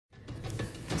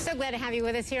So glad to have you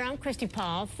with us here. I'm Christi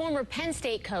Paul. Former Penn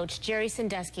State coach Jerry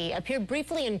Sandusky appeared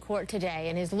briefly in court today,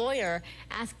 and his lawyer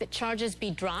asked that charges be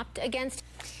dropped against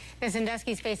him.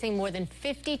 Sandusky's facing more than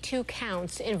 52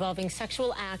 counts involving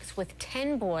sexual acts with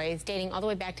 10 boys dating all the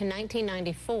way back to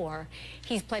 1994.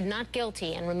 He's pled not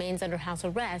guilty and remains under house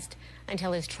arrest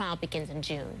until his trial begins in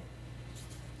June.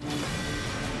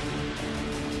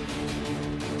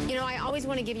 You know, I always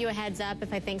want to give you a heads up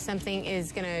if I think something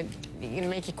is going to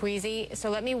make you queasy. So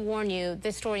let me warn you,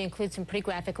 this story includes some pretty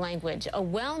graphic language. A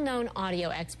well-known audio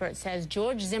expert says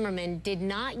George Zimmerman did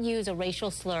not use a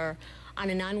racial slur on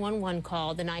a 911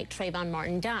 call the night Trayvon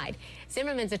Martin died.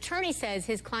 Zimmerman's attorney says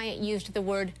his client used the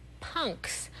word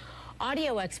punks.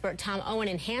 Audio expert Tom Owen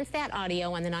enhanced that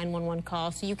audio on the 911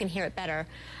 call so you can hear it better.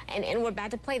 And we're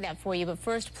about to play that for you. But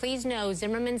first, please know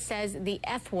Zimmerman says the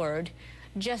F word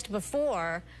just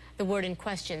before the word in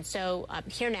question. So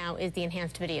here now is the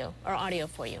enhanced video or audio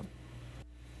for you.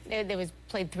 It was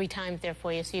played 3 times there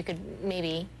for you so you could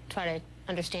maybe try to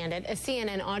understand it. A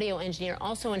CNN audio engineer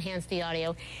also enhanced the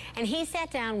audio, and he sat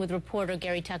down with reporter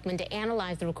Gary Tuckman to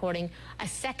analyze the recording a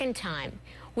second time.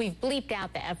 We've bleeped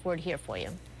out the F word here for you.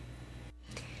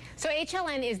 So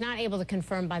HLN is not able to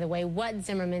confirm, by the way, what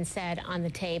Zimmerman said on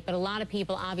the tape, but a lot of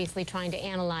people obviously trying to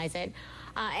analyze it.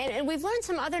 And we've learned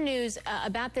some other news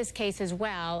about this case as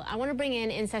well. I want to bring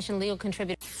in session legal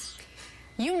contributor.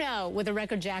 You know, with a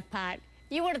record jackpot,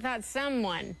 you would have thought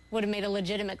someone would have made a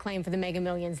legitimate claim for the Mega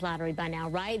Millions lottery by now,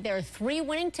 right? There are 3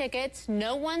 winning tickets.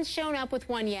 No one's shown up with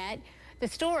one yet. The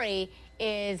story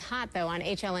is hot, though, on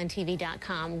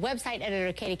HLNTV.com. Website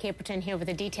editor Katie Caperton here with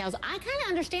the details. I kind of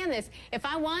understand this. If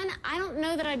I won, I don't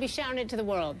know that I'd be shouting it to the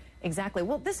world. Exactly.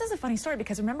 Well, this is a funny story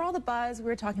because remember all the buzz? We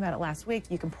were talking about it last week.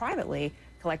 You can privately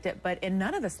collect it, but in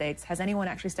none of the states has anyone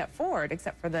actually stepped forward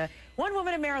except for the one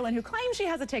woman in Maryland who claims she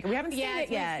has a ticket. We haven't seen it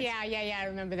yet. Yeah, I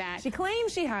remember that. She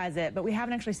claims she has it, but we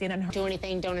haven't actually seen it. Do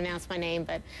anything, don't announce my name,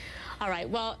 but all right,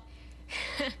 well,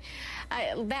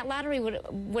 that lottery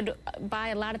would buy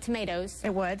a lot of tomatoes.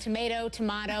 It would.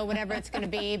 Tomato, whatever it's going to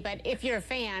be. But if you're a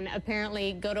fan,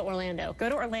 apparently go to Orlando. Go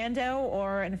to Orlando,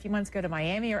 or in a few months go to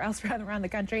Miami or elsewhere around the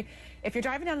country. If you're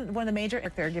driving down one of the major,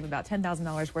 give about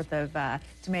 $10,000 worth of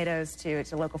tomatoes to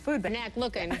local food. But neck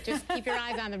looking, just keep your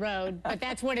eyes on the road. But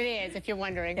that's what it is, if you're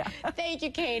wondering. Yeah. Thank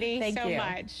you, Katie, so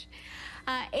much.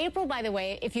 April, by the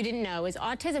way, if you didn't know, is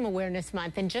Autism Awareness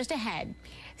Month, and just ahead,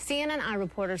 CNN Eye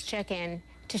reporters check in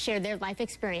to share their life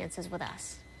experiences with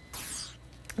us.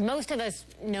 Most of us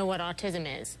know what autism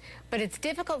is, but it's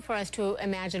difficult for us to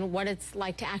imagine what it's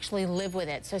like to actually live with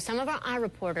it. So some of our Eye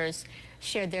reporters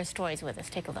shared ther stories with us.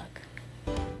 Take a look.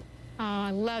 Oh,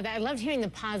 I love that. I loved hearing the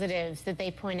positives that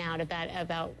they point out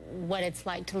about what it's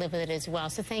like to live with it as well.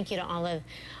 So thank you to all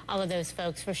of those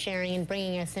folks for sharing and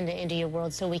bringing us into your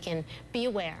world so we can be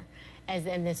aware as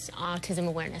in this Autism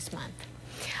Awareness Month.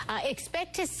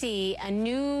 Expect to see a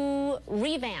new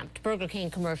revamped Burger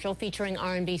King commercial featuring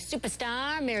R&B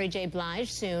superstar Mary J.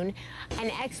 Blige soon.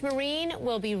 An ex-Marine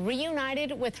will be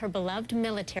reunited with her beloved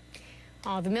military.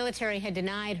 The military had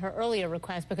denied her earlier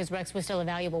request because Rex was still a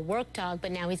valuable work dog,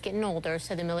 but now he's getting older,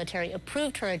 so the military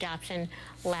approved her adoption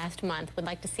last month. Would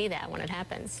like to see that when it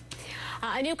happens.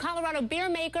 A new Colorado beer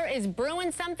maker is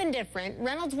brewing something different.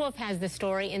 Reynolds Wolf has the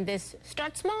story in this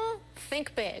Start Small,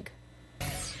 Think Big.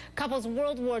 Couple's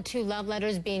World War II love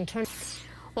letters being turned...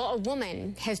 Well, a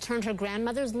woman has turned her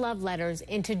grandmother's love letters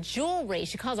into jewelry.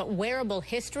 She calls it wearable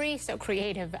history. So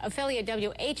creative. Affiliate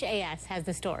WHAS has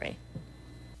the story.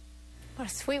 What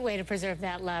a sweet way to preserve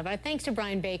that love. Our thanks to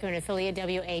Brian Baker and affiliate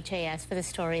WHAS for the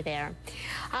story there.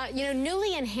 You know,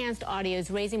 newly enhanced audio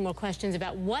is raising more questions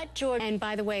about what George... And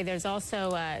by the way, there's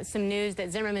also some news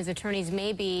that Zimmerman's attorneys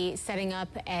may be setting up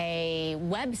a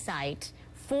website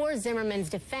for Zimmerman's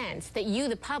defense that you,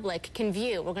 the public, can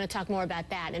view. We're going to talk more about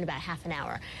that in about half an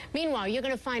hour. Meanwhile, you're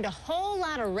going to find a whole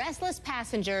lot of restless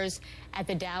passengers at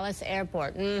the Dallas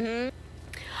airport.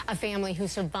 A family who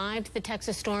survived the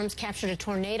Texas storms captured a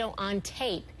tornado on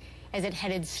tape as it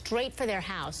headed straight for their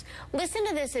house. Listen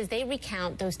to this as they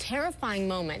recount those terrifying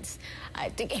moments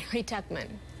to Gary Tuckman.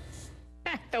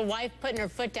 The wife putting her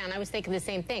foot down. I was thinking the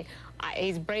same thing.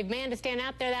 He's a brave man to stand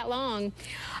out there that long.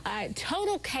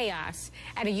 Total chaos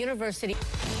at a university.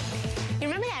 You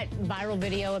remember that viral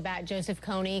video about Joseph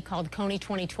Kony called Kony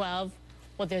 2012?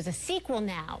 Well, there's a sequel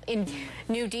now.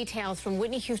 New details from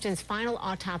Whitney Houston's final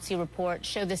autopsy report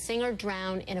show the singer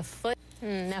drowned in a foot.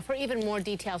 Now, for even more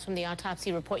details from the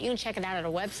autopsy report, you can check it out at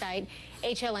our website,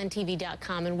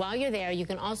 HLNTV.com. And while you're there, you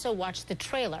can also watch the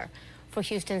trailer for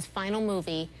Houston's final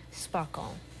movie,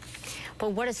 Sparkle.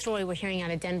 But what a story we're hearing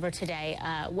out of Denver today.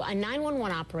 A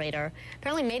 911 operator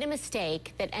apparently made a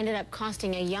mistake that ended up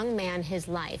costing a young man his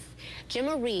life. Jim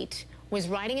Areet was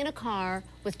riding in a car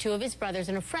with two of his brothers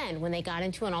and a friend when they got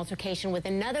into an altercation with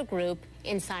another group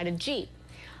inside a Jeep.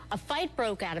 A fight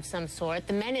broke out of some sort.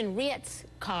 The men in Reet's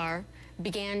car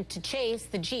began to chase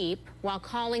the Jeep while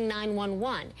calling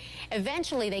 911.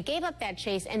 Eventually, they gave up that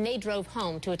chase and they drove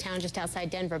home to a town just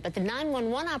outside Denver. But the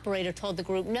 911 operator told the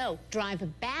group, no, drive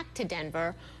back to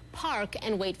Denver, park,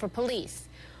 and wait for police.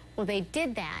 Well, they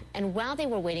did that, and while they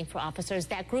were waiting for officers,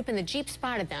 that group in the Jeep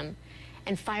spotted them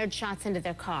and fired shots into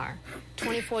their car.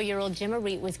 24-year-old Jim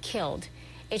Areet was killed.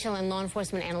 HLN law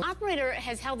enforcement analyst. The operator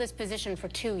has held this position for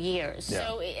 2 years,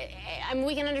 so I mean,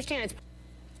 we can understand it's...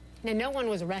 Now, no one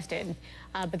was arrested,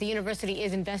 but the university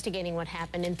is investigating what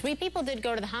happened, and 3 people did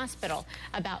go to the hospital.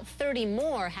 About 30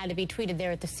 more had to be treated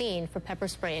there at the scene for pepper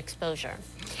spray exposure.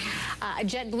 A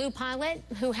JetBlue pilot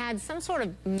who had some sort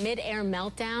of mid-air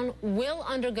meltdown will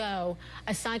undergo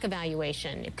a psych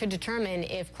evaluation. It could determine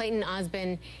if Clayton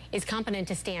Osbin is competent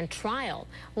to stand trial.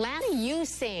 Last you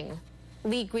sing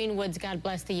Lee Greenwood's God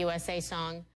Bless the USA song.